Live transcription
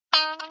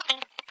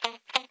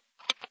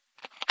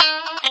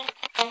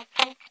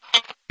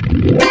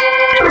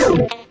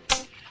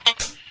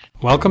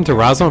Welcome to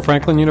Rosalind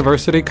Franklin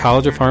University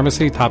College of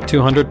Pharmacy Top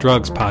 200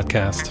 Drugs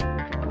podcast.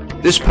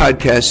 This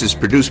podcast is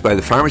produced by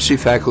the pharmacy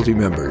faculty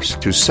members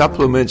to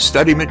supplement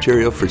study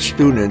material for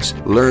students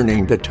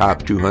learning the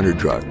top 200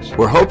 drugs.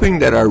 We're hoping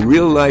that our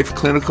real-life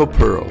clinical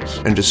pearls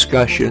and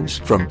discussions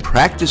from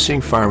practicing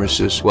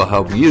pharmacists will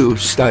help you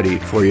study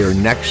for your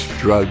next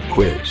drug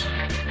quiz.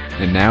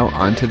 And now,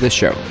 on to the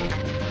show.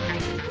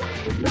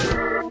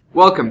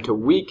 Welcome to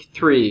Week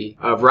 3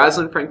 of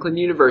Rosalind Franklin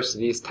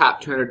University's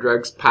Top 200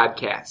 Drugs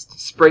podcast,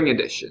 Spring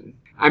Edition.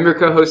 I'm your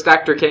co-host,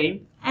 Dr.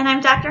 Kane. And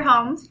I'm Dr.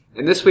 Holmes.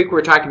 And this week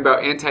we're talking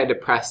about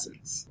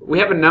antidepressants. We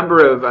have a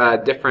number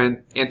of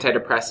different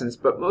antidepressants,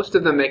 but most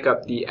of them make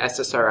up the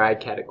SSRI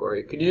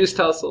category. Could you just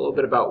tell us a little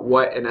bit about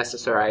what an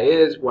SSRI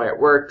is, why it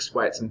works,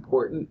 why it's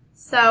important?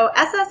 So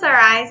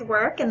SSRIs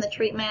work in the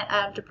treatment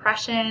of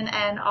depression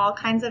and all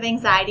kinds of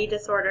anxiety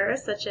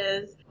disorders, such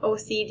as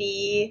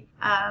OCD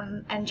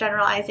and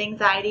generalized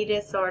anxiety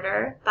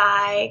disorder,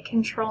 by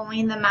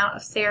controlling the amount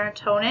of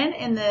serotonin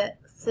in the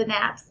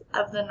synapse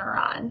of the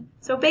neuron.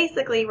 So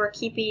basically, we're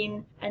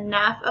keeping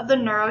enough of the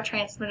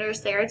neurotransmitter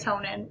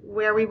serotonin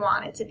where we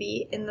want it to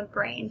be in the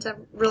brain to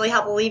really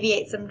help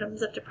alleviate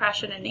symptoms of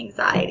depression and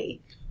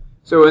anxiety.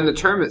 So in the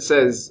term it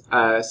says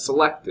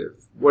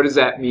selective. What does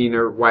that mean,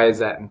 or why is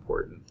that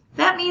important?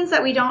 That means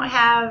that we don't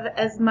have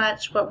as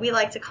much what we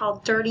like to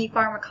call dirty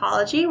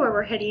pharmacology, where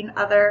we're hitting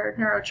other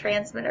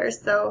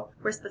neurotransmitters. So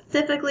we're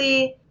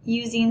specifically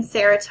using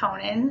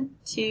serotonin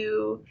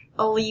to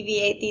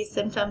alleviate these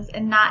symptoms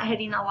and not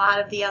hitting a lot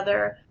of the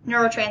other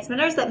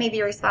neurotransmitters that may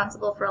be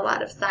responsible for a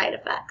lot of side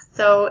effects.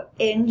 So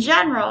in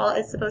general,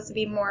 it's supposed to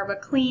be more of a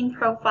clean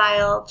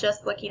profile,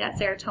 just looking at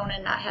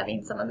serotonin, not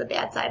having some of the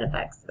bad side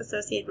effects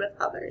associated with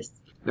others.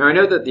 Now, I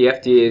know that the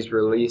FDA has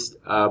released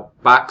a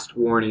boxed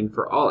warning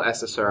for all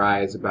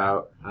SSRIs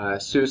about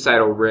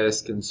suicidal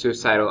risk and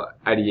suicidal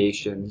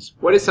ideations.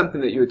 What is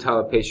something that you would tell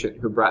a patient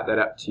who brought that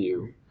up to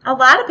you? A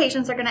lot of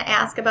patients are going to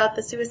ask about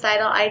the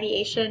suicidal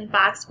ideation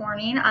box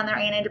warning on their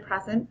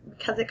antidepressant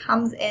because it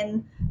comes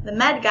in the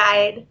med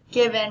guide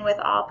given with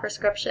all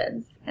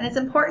prescriptions. And it's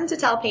important to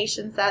tell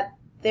patients that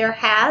there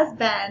has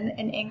been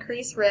an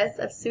increased risk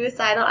of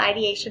suicidal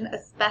ideation,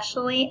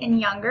 especially in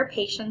younger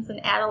patients and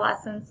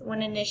adolescents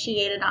when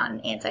initiated on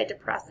an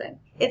antidepressant.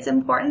 It's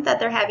important that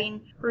they're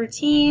having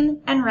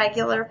routine and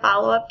regular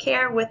follow-up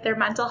care with their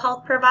mental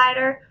health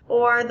provider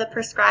or the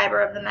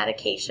prescriber of the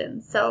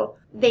medication. So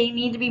they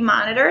need to be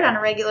monitored on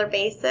a regular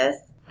basis,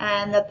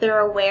 and that they're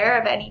aware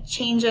of any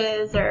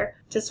changes or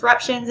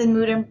disruptions in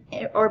mood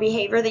or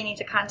behavior. They need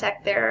to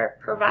contact their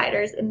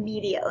providers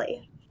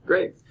immediately.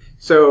 Great.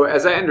 So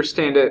as I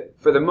understand it,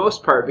 for the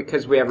most part,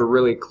 because we have a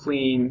really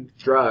clean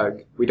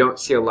drug, we don't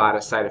see a lot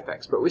of side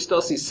effects. But we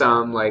still see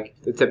some, like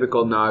the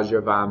typical nausea,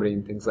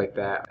 vomiting, things like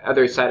that.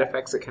 Other side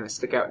effects that kind of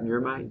stick out in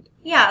your mind?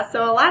 Yeah,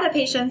 so a lot of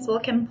patients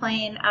will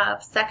complain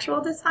of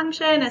sexual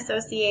dysfunction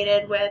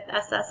associated with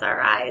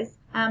SSRIs.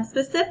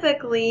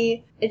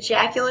 Specifically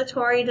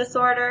ejaculatory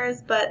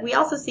disorders, but we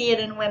also see it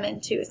in women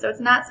too. So it's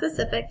not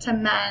specific to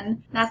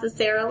men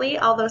necessarily,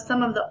 although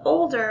some of the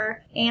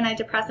older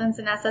antidepressants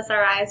and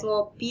SSRIs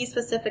will be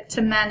specific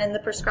to men in the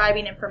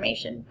prescribing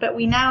information. But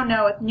we now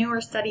know with newer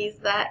studies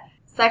that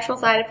sexual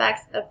side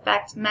effects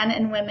affect men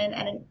and women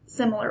at a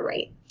similar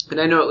rate. And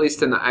I know at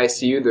least in the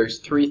ICU there's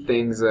three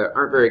things that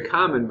aren't very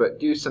common but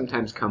do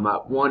sometimes come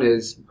up. One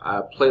is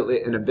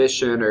platelet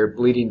inhibition or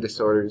bleeding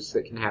disorders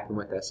that can happen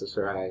with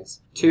SSRIs.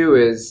 Two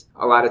is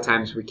a lot of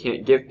times we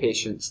can't give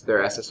patients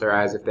their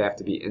SSRIs if they have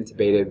to be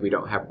intubated. We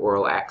don't have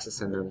oral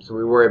access in them, so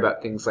we worry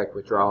about things like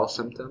withdrawal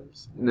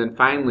symptoms. And then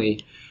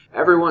finally,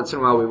 every once in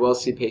a while we will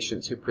see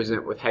patients who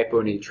present with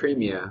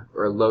hyponatremia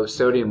or a low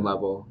sodium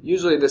level.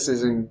 Usually this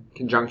is in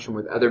conjunction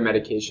with other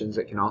medications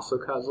that can also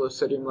cause low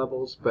sodium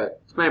levels,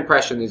 but it's my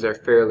impression these are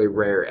fairly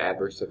rare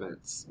adverse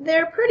events.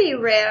 They're pretty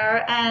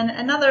rare, and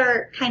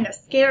another kind of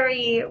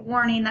scary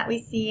warning that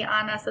we see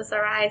on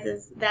SSRIs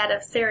is that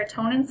of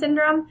serotonin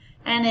syndrome.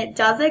 And it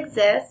does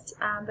exist,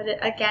 but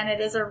it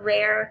is a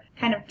rare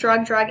kind of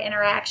drug-drug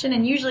interaction,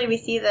 and usually we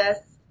see this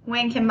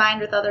when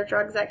combined with other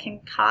drugs that can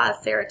cause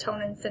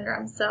serotonin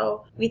syndrome.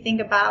 So we think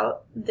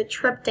about the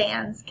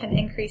triptans can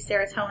increase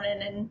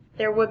serotonin, and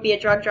there would be a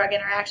drug-drug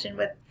interaction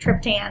with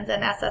triptans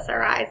and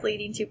SSRIs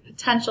leading to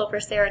potential for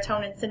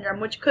serotonin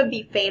syndrome, which could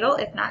be fatal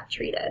if not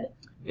treated.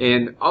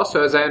 And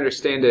also, as I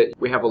understand it,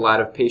 we have a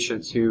lot of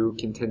patients who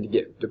can tend to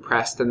get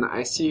depressed in the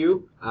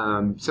ICU.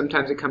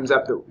 Sometimes it comes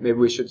up that maybe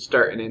we should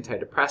start an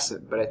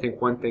antidepressant, but I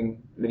think one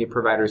thing many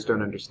providers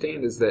don't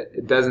understand is that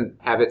it doesn't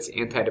have its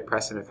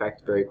antidepressant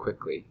effect very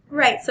quickly.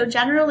 Right, so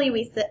generally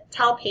we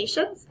tell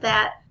patients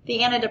that the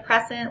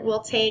antidepressant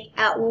will take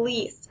at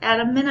least,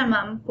 at a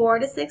minimum, 4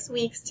 to 6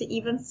 weeks to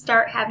even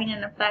start having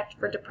an effect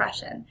for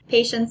depression.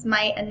 Patients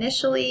might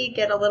initially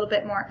get a little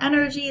bit more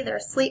energy, their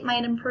sleep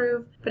might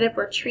improve, but if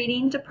we're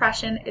treating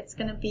depression, it's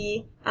going to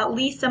be at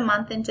least a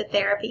month into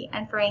therapy.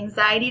 And for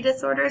anxiety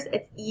disorders,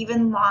 it's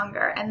even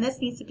longer. And this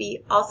needs to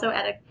be also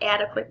at an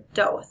adequate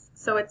dose.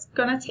 So it's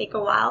going to take a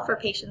while for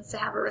patients to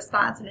have a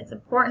response, and it's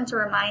important to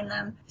remind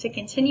them to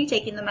continue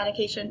taking the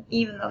medication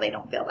even though they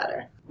don't feel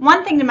better.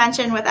 One thing to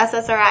mention with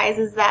SSRIs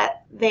is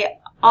that they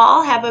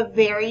all have a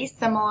very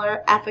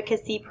similar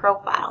efficacy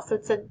profile. So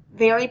it's a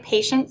very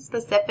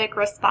patient-specific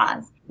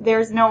response.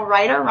 There's no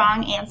right or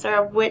wrong answer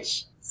of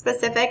which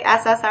specific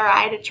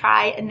SSRI to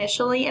try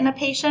initially in a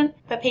patient,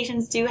 but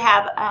patients do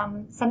have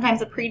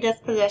sometimes a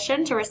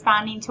predisposition to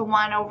responding to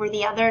one over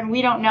the other, and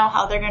we don't know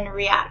how they're going to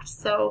react.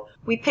 So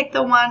we pick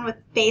the one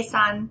based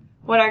on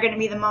what are going to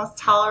be the most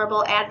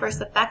tolerable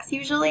adverse effects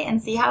usually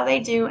and see how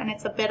they do, and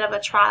it's a bit of a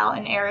trial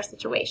and error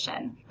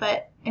situation.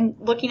 But in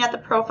looking at the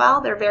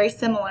profile, they're very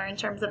similar in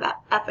terms of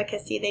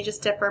efficacy. They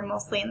just differ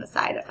mostly in the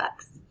side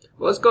effects.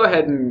 Well, let's go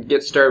ahead and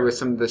get started with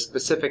some of the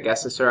specific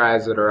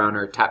SSRIs that are on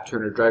our top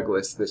 200 drug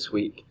list this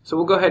week. So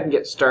we'll go ahead and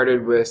get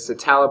started with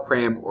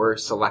citalopram or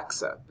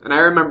Celexa. And I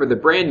remember the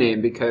brand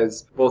name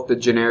because both the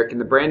generic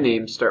and the brand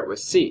name start with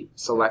C,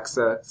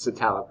 Celexa,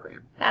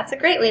 citalopram. That's a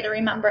great way to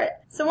remember it.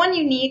 So one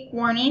unique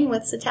warning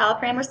with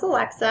citalopram or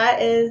Celexa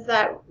is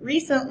that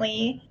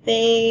recently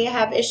they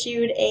have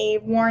issued a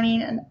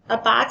warning, a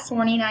box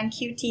warning on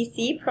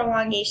QTc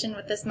prolongation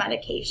with this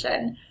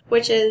medication,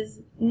 which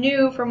is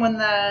new from when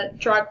the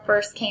drug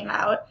first came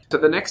out. So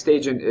the next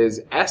agent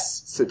is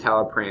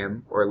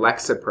escitalopram or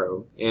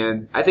Lexapro,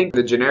 and I think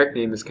the generic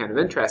name is kind of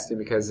interesting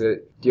because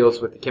it deals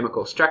with the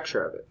chemical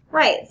structure of it.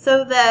 Right,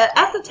 so the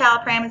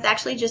escitalopram is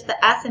actually just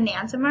the S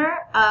enantiomer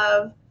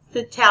of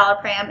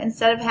citalopram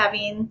instead of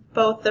having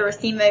both the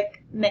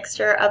racemic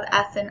mixture of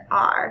S and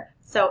R.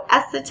 So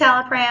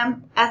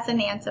escitalopram, S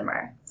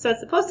enantiomer. So it's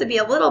supposed to be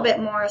a little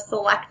bit more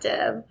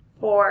selective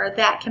for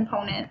that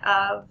component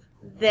of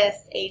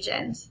this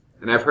agent.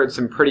 And I've heard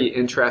some pretty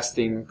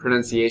interesting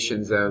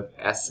pronunciations of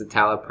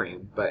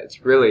escitalopram, but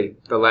it's really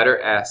the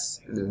letter S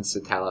and then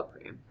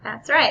citalopram.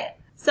 That's right.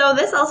 So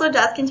this also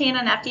does contain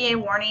an FDA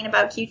warning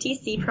about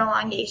QTc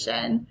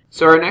prolongation.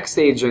 So our next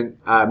agent,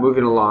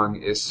 moving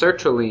along, is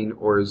sertraline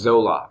or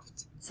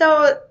Zoloft.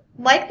 So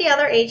like the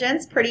other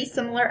agents, pretty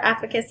similar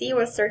efficacy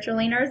with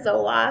sertraline or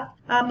Zoloft.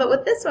 But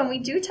with this one, we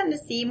do tend to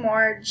see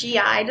more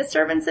GI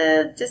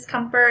disturbances,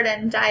 discomfort,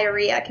 and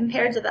diarrhea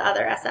compared to the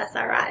other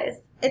SSRIs.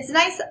 It's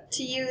nice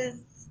to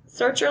use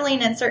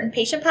sertraline in certain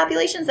patient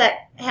populations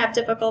that have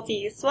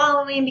difficulty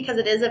swallowing because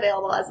it is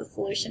available as a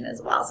solution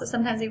as well. So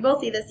sometimes we will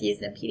see this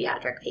used in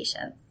pediatric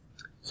patients.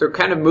 So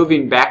kind of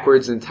moving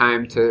backwards in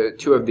time to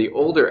two of the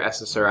older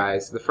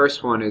SSRIs, the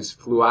first one is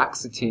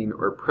fluoxetine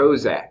or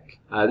Prozac.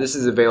 This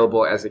is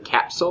available as a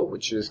capsule,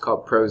 which is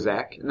called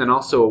Prozac, and then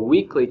also a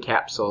weekly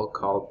capsule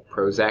called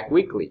Prozac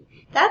Weekly.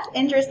 That's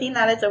interesting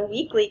that it's a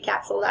weekly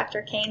capsule,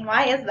 Dr. Kane.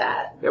 Why is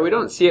that? Yeah, we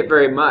don't see it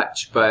very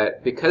much,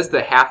 but because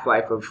the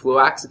half-life of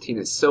fluoxetine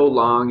is so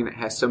long and it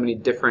has so many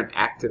different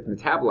active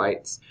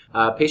metabolites,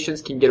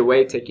 patients can get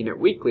away taking it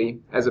weekly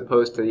as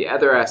opposed to the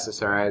other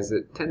SSRIs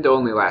that tend to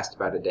only last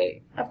about a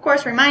day. Of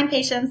course, remind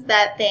patients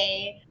that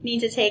they need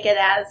to take it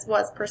as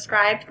was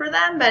prescribed for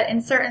them, but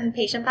in certain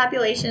patient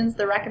populations,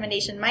 the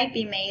recommendation might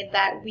be made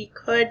that we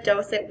could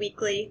dose it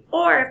weekly,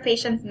 or if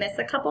patients miss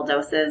a couple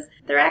doses,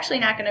 they're actually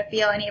not going to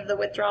feel any of the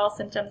withdrawal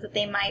symptoms that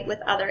they might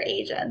with other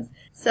agents.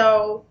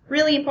 So,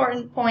 really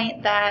important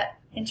point that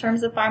in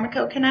terms of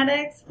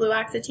pharmacokinetics,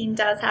 fluoxetine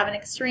does have an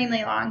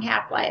extremely long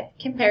half-life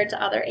compared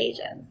to other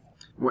agents.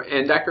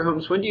 And Dr.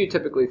 Holmes, when do you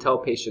typically tell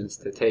patients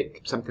to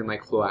take something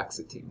like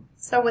fluoxetine?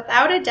 So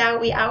without a doubt,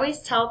 we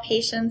always tell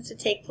patients to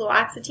take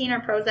fluoxetine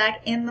or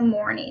Prozac in the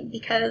morning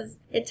because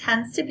it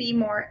tends to be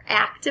more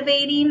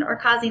activating or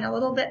causing a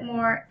little bit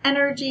more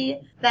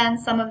energy than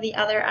some of the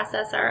other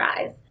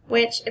SSRIs,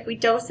 which if we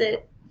dose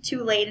it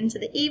too late into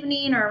the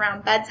evening or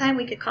around bedtime,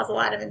 we could cause a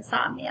lot of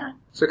insomnia.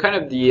 So kind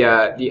of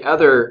the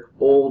other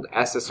old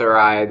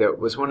SSRI that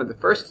was one of the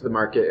first to the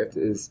market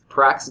is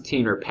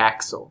paroxetine or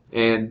Paxil.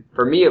 And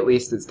for me at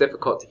least, it's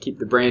difficult to keep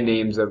the brand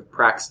names of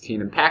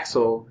paroxetine and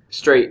Paxil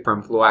straight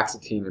from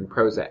fluoxetine and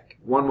Prozac.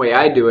 One way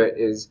I do it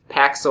is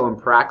Paxil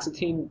and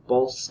paroxetine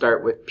both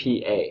start with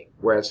PA,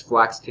 whereas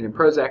fluoxetine and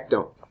Prozac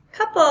don't.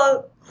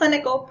 Couple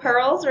clinical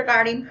pearls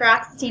regarding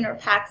paroxetine or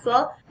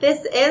Paxil. This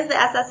is the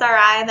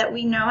SSRI that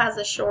we know has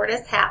the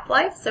shortest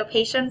half-life, so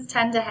patients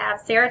tend to have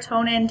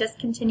serotonin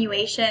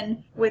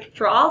discontinuation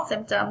withdrawal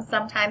symptoms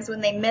sometimes when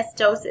they miss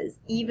doses.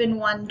 Even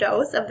one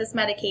dose of this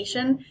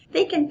medication,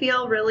 they can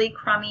feel really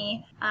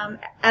crummy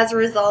as a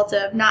result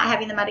of not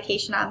having the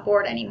medication on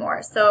board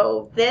anymore.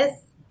 So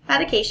this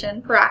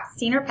medication,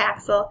 paroxetine or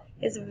Paxil,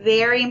 is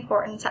very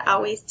important to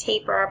always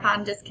taper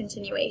upon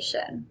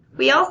discontinuation.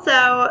 We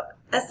also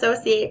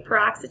associate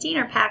paroxetine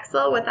or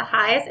Paxil with the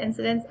highest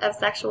incidence of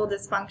sexual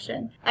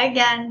dysfunction.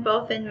 Again,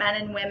 both in men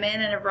and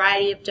women, and a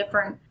variety of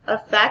different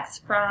effects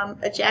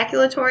from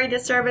ejaculatory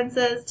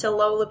disturbances to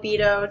low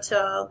libido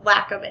to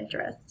lack of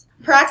interest.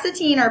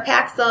 Paroxetine or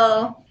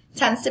Paxil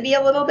tends to be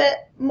a little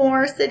bit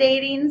more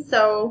sedating,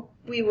 so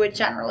we would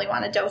generally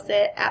want to dose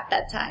it at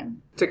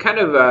bedtime. To kind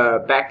of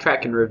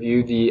backtrack and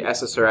review the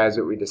SSRIs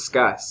that we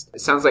discussed,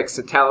 it sounds like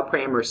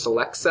citalopram or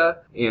Celexa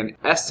and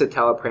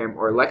escitalopram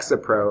or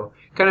Lexapro.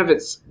 Kind of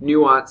its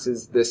nuance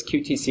is this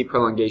QTC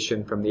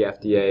prolongation from the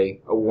FDA,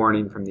 a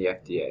warning from the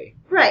FDA.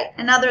 Right,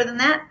 and other than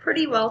that,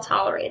 pretty well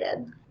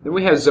tolerated. Then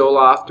we have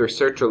Zoloft or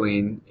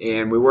sertraline,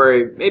 and we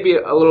worry maybe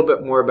a little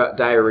bit more about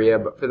diarrhea,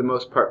 but for the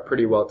most part,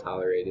 pretty well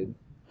tolerated.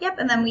 Yep,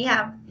 and then we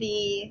have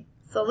the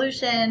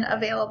solution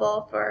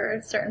available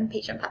for certain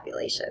patient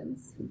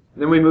populations.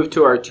 Then we move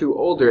to our two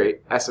older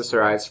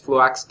SSRIs,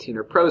 fluoxetine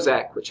or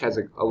Prozac, which has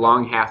a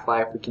long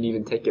half-life. We can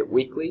even take it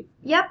weekly.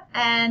 Yep,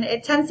 and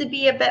it tends to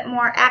be a bit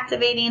more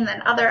activating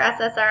than other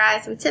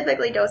SSRIs. We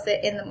typically dose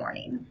it in the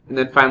morning. And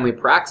then finally,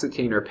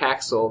 paroxetine or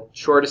Paxil,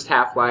 shortest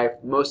half-life,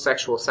 most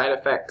sexual side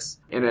effects,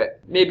 and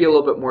it may be a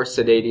little bit more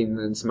sedating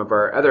than some of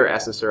our other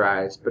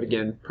SSRIs, but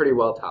again, pretty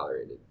well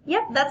tolerated.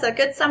 Yep, that's a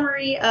good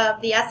summary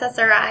of the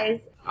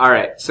SSRIs. All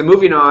right, so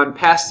moving on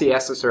past the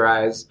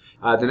SSRIs,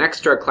 the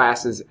next drug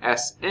class is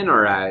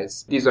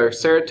SNRIs. These are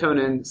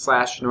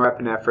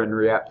serotonin/norepinephrine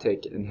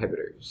reuptake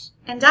inhibitors.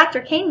 And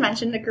Dr. Kane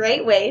mentioned a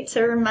great way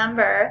to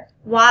remember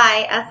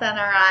why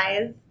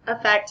SNRIs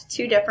affect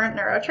two different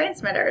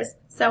neurotransmitters.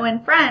 So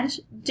in French,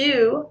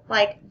 du,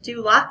 like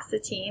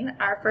duloxetine,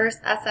 our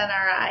first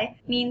SNRI,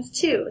 means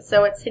two.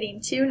 So it's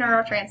hitting two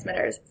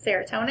neurotransmitters,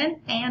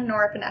 serotonin and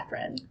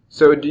norepinephrine.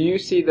 So do you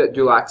see that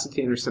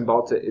duloxetine or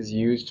Cymbalta is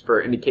used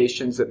for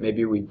indications that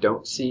maybe we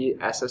don't see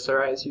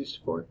SSRIs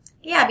used for?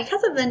 Yeah,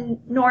 because of the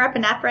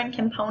norepinephrine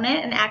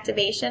component and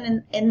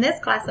activation in this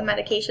class of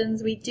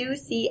medications, we do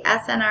see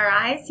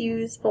SNRIs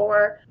used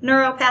for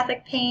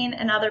neuropathic pain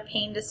and other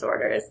pain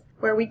disorders,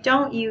 where we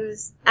don't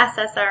use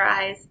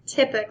SSRIs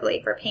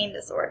typically for pain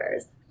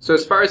disorders. So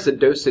as far as the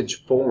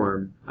dosage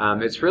form,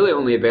 it's really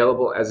only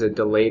available as a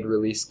delayed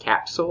release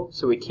capsule.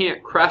 So we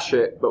can't crush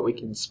it, but we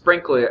can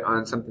sprinkle it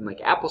on something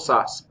like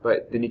applesauce,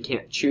 but then you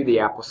can't chew the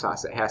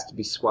applesauce. It has to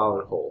be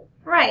swallowed whole.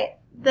 Right.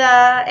 The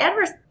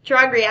adverse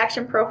drug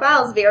reaction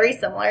profile is very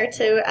similar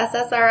to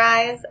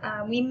SSRIs.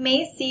 We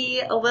may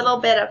see a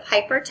little bit of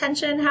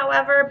hypertension,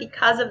 however,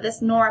 because of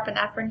this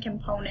norepinephrine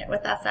component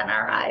with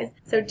SNRIs.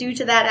 So due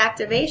to that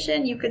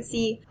activation, you could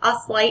see a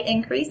slight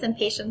increase in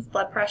patients'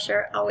 blood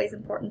pressure, always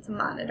important to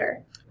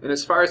monitor. And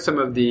as far as some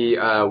of the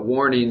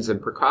warnings and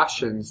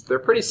precautions, they're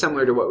pretty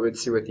similar to what we would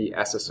see with the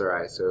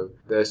SSRI. So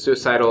the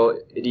suicidal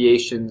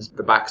ideations,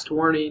 the boxed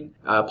warning,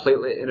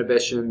 platelet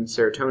inhibition,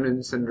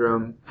 serotonin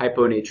syndrome,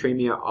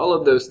 hyponatremia, all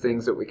of those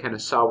things that we kind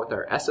of saw with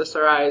our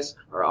SSRIs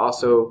are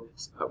also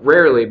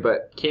rarely,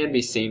 but can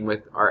be seen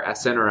with our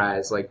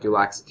SNRIs like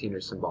duloxetine or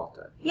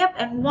Cymbalta. Yep,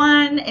 and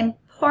one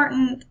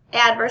important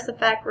adverse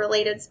effect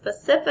related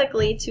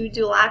specifically to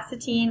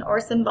duloxetine or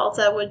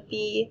Cymbalta would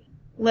be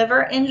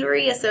liver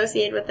injury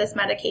associated with this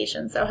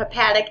medication. So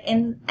hepatic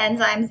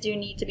enzymes do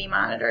need to be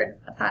monitored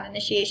upon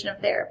initiation of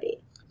therapy.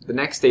 The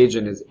next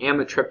agent is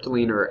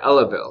amitriptyline or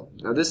Elavil.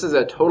 Now this is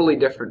a totally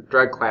different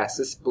drug class.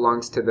 This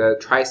belongs to the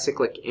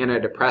tricyclic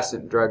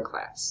antidepressant drug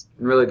class.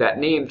 And really that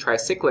name,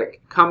 tricyclic,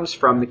 comes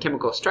from the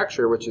chemical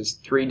structure, which is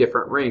 3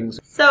 different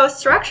rings. So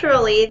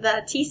structurally,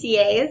 the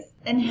TCAs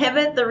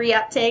inhibit the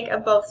reuptake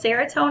of both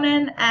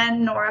serotonin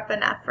and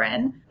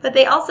norepinephrine, but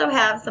they also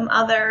have some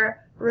other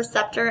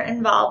receptor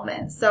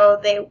involvement. So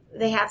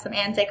they have some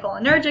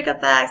anticholinergic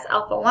effects,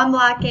 alpha-1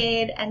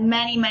 blockade, and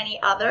many, many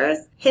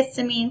others.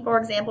 Histamine, for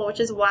example,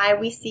 which is why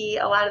we see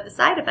a lot of the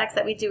side effects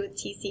that we do with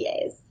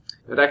TCAs.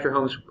 Now, Dr.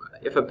 Holmes,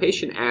 if a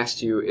patient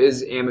asked you,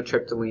 is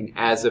amitriptyline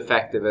as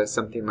effective as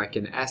something like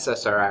an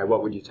SSRI,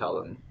 what would you tell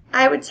them?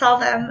 I would tell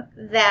them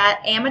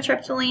that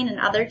amitriptyline and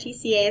other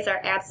TCAs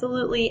are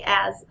absolutely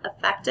as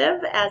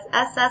effective as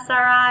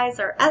SSRIs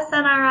or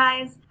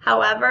SNRIs.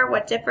 However,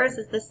 what differs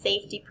is the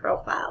safety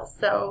profile.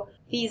 So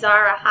these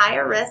are a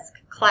higher risk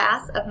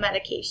class of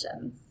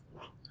medications.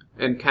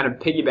 And kind of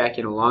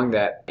piggybacking along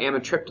that,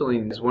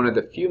 amitriptyline is one of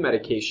the few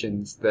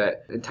medications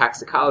that in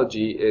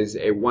toxicology is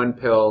a one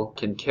pill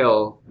can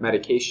kill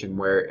medication,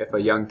 where if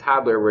a young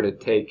toddler were to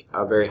take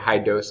a very high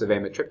dose of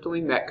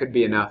amitriptyline, that could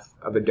be enough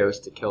of a dose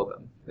to kill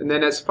them. And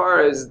then as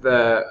far as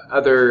the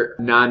other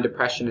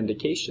non-depression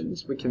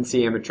indications, we can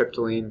see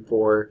amitriptyline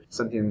for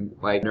something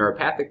like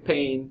neuropathic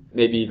pain,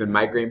 maybe even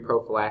migraine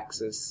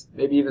prophylaxis,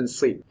 maybe even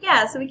sleep.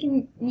 Yeah, so we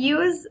can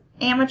use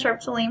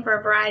amitriptyline for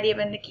a variety of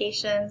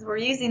indications. We're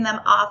using them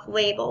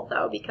off-label,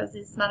 though, because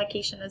this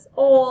medication is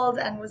old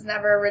and was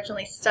never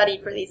originally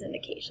studied for these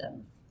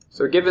indications.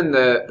 So given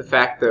the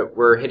fact that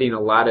we're hitting a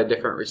lot of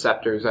different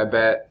receptors, I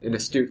bet an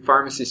astute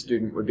pharmacy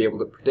student would be able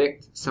to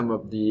predict some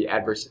of the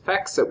adverse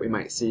effects that we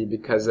might see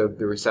because of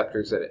the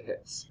receptors that it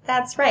hits.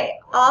 That's right.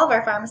 All of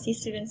our pharmacy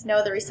students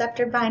know the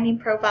receptor binding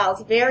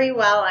profiles very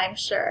well, I'm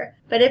sure.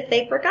 But if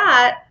they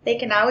forgot, they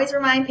can always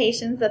remind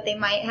patients that they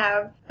might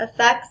have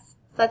effects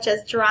such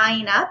as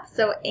drying up,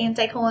 so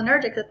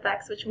anticholinergic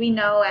effects, which we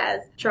know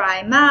as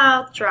dry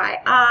mouth, dry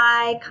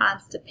eye,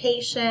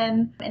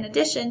 constipation, in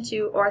addition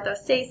to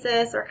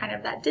orthostasis, or kind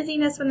of that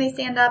dizziness when they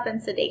stand up,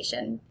 and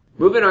sedation.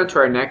 Moving on to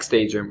our next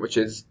agent, which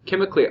is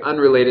chemically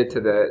unrelated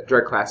to the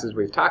drug classes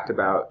we've talked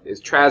about, is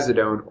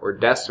trazodone or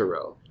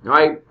Deseryl. Now,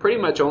 I pretty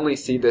much only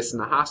see this in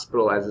the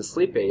hospital as a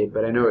sleep aid,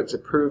 but I know it's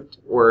approved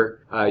or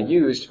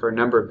used for a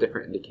number of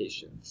different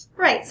indications.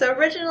 Right, so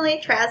originally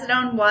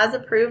trazodone was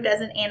approved as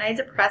an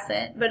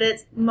antidepressant, but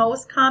it's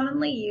most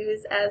commonly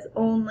used as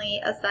only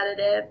a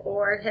sedative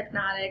or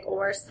hypnotic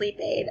or sleep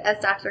aid, as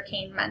Dr.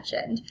 Kane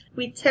mentioned.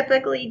 We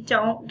typically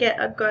don't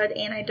get a good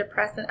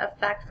antidepressant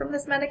effect from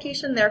this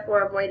medication,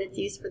 therefore avoid its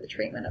use for the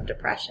treatment of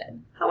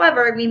depression.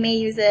 However, we may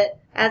use it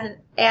as an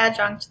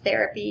adjunct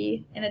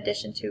therapy in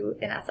addition to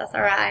an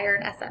SSRI or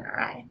an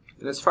SNRI.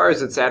 And as far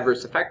as its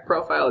adverse effect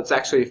profile, it's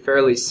actually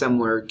fairly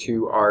similar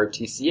to our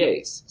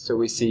TCAs. So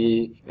we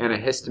see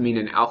antihistamine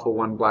and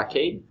alpha-1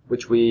 blockade,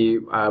 which we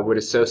would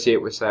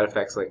associate with side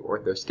effects like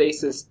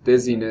orthostasis,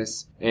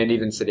 dizziness, and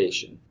even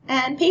sedation.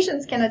 And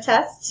patients can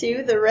attest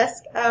to the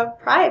risk of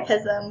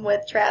priapism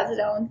with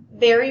trazodone.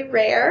 Very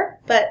rare,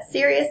 but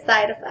serious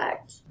side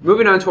effect.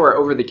 Moving on to our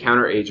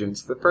over-the-counter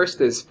agents, the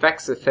first is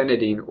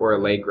fexofenadine or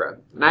Allegra.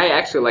 And I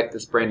actually like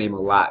this brand name a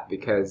lot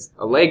because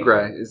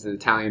Allegra is the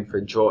Italian for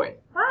joy.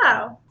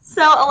 Wow.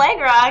 So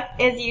Allegra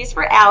is used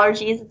for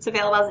allergies. It's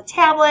available as a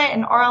tablet,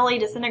 an orally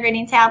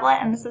disintegrating tablet,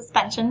 and a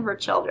suspension for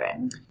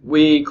children.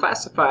 We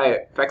classify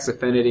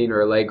fexofenadine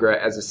or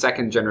Allegra as a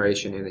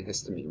second-generation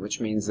antihistamine, which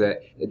means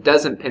that it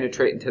doesn't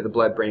penetrate into the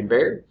blood-brain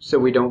barrier, so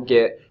we don't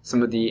get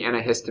some of the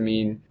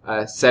antihistamine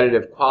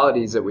sedative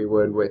qualities that we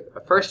would with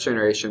a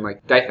first-generation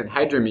like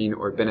diphenhydramine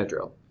or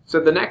Benadryl. So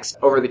the next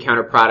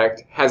over-the-counter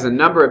product has a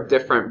number of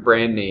different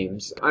brand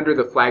names under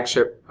the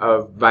flagship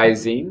of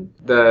Visine.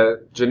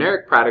 The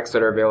generic products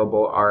that are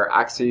available are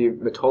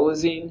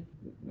oxymetazoline,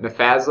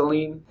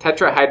 nafazoline,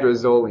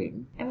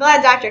 tetrahydrozoline. I'm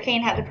glad Dr.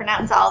 Kane had to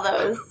pronounce all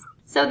those.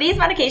 So these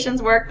medications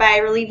work by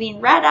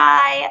relieving red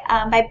eye,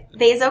 by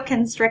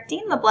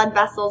vasoconstricting the blood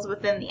vessels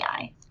within the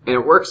eye. And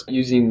it works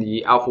using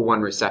the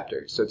alpha-1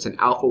 receptor, so it's an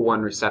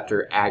alpha-1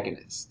 receptor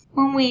agonist.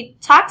 When we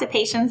talk to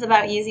patients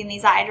about using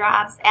these eye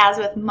drops, as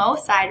with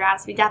most eye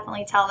drops, we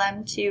definitely tell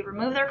them to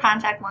remove their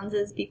contact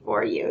lenses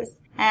before use.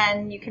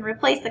 And you can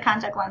replace the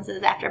contact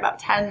lenses after about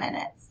 10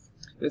 minutes.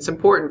 It's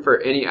important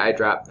for any eye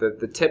drop that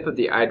the tip of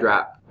the eye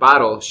drop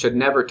bottle should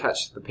never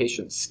touch the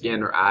patient's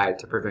skin or eye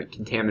to prevent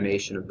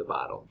contamination of the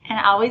bottle. And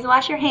always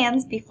wash your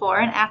hands before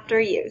and after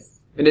use.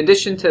 In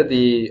addition to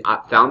the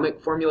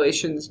ophthalmic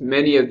formulations,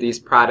 many of these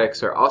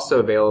products are also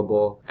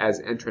available as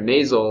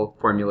intranasal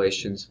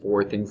formulations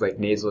for things like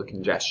nasal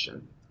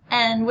congestion.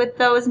 And with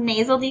those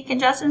nasal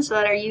decongestants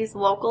that are used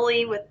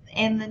locally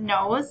within the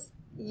nose,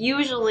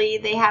 usually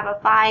they have a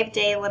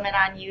 5-day limit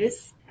on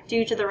use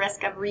due to the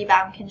risk of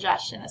rebound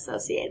congestion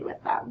associated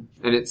with them.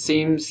 And it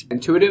seems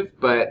intuitive,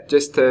 but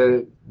just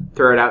to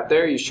throw it out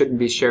there, you shouldn't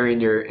be sharing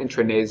your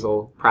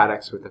intranasal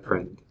products with a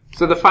friend.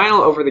 So the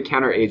final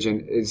over-the-counter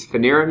agent is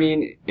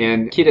pheniramine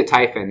and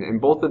citalopram, and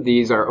both of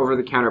these are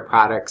over-the-counter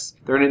products.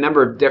 They're in a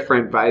number of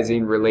different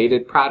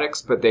Visine-related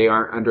products, but they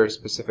aren't under a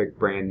specific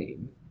brand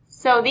name.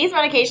 So these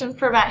medications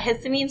prevent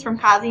histamines from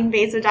causing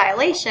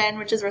vasodilation,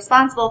 which is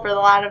responsible for a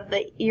lot of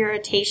the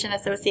irritation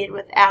associated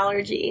with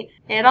allergy.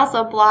 It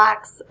also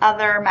blocks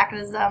other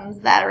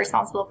mechanisms that are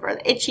responsible for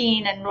the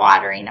itching and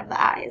watering of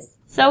the eyes.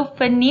 So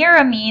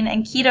pheniramine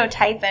and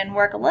citalopram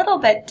work a little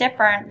bit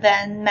different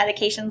than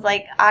medications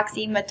like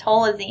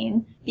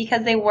oxymetazoline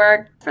because they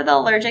work for the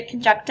allergic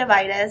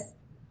conjunctivitis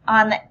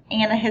on the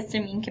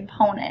antihistamine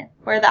component,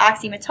 where the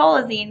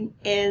oxymetazoline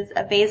is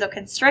a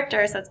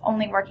vasoconstrictor, so it's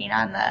only working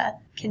on the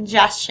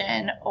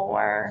congestion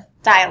or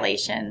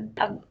dilation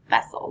of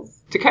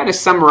vessels. To kind of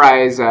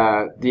summarize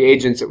the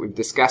agents that we've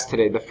discussed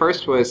today, the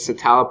first was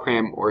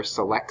citalopram or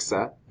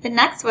Celexa. The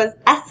next was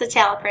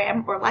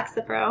escitalopram or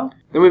Lexapro.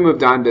 Then we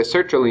moved on to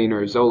sertraline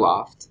or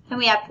Zoloft. Then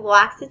we have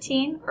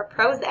fluoxetine or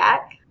Prozac.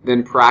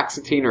 Then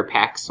paroxetine or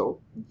Paxil.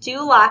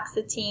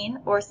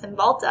 Duloxetine or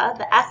Cymbalta,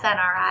 the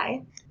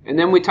SNRI. And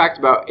then we talked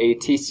about a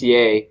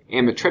TCA,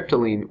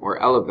 amitriptyline or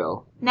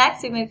Elavil.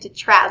 Next, we moved to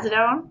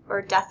trazodone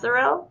or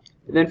Deseryl.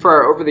 And then for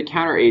our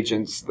over-the-counter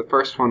agents, the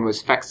first one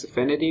was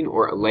fexofenadine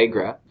or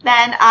Allegra.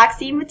 Then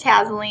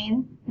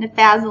oxymetazoline,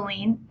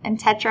 nafazoline, and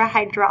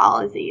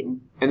tetrahydrolazine.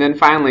 And then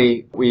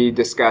finally, we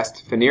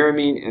discussed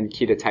pheniramine and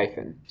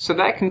citalopram. So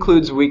that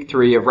concludes week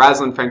 3 of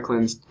Rosalind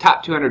Franklin's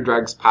Top 200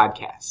 Drugs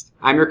podcast.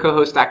 I'm your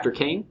co-host, Dr.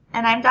 Kane.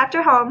 And I'm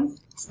Dr.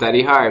 Holmes.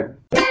 Study hard.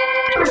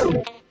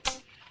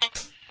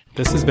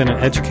 This has been an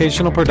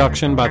educational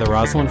production by the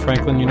Rosalind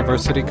Franklin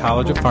University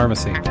College of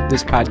Pharmacy.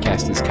 This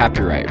podcast is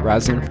copyright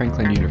Rosalind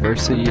Franklin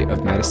University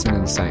of Medicine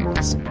and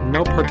Science.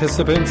 No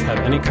participants have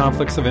any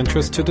conflicts of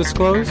interest to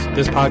disclose.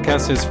 This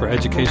podcast is for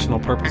educational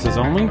purposes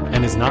only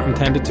and is not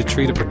intended to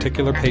treat a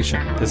particular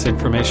patient. This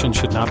information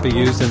should not be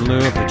used in lieu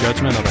of the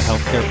judgment of a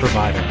healthcare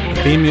provider.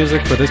 The theme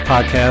music for this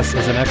podcast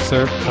is an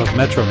excerpt of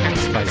Metro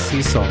Mix by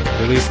Sea Soul,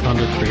 released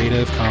under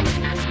Creative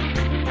Commons.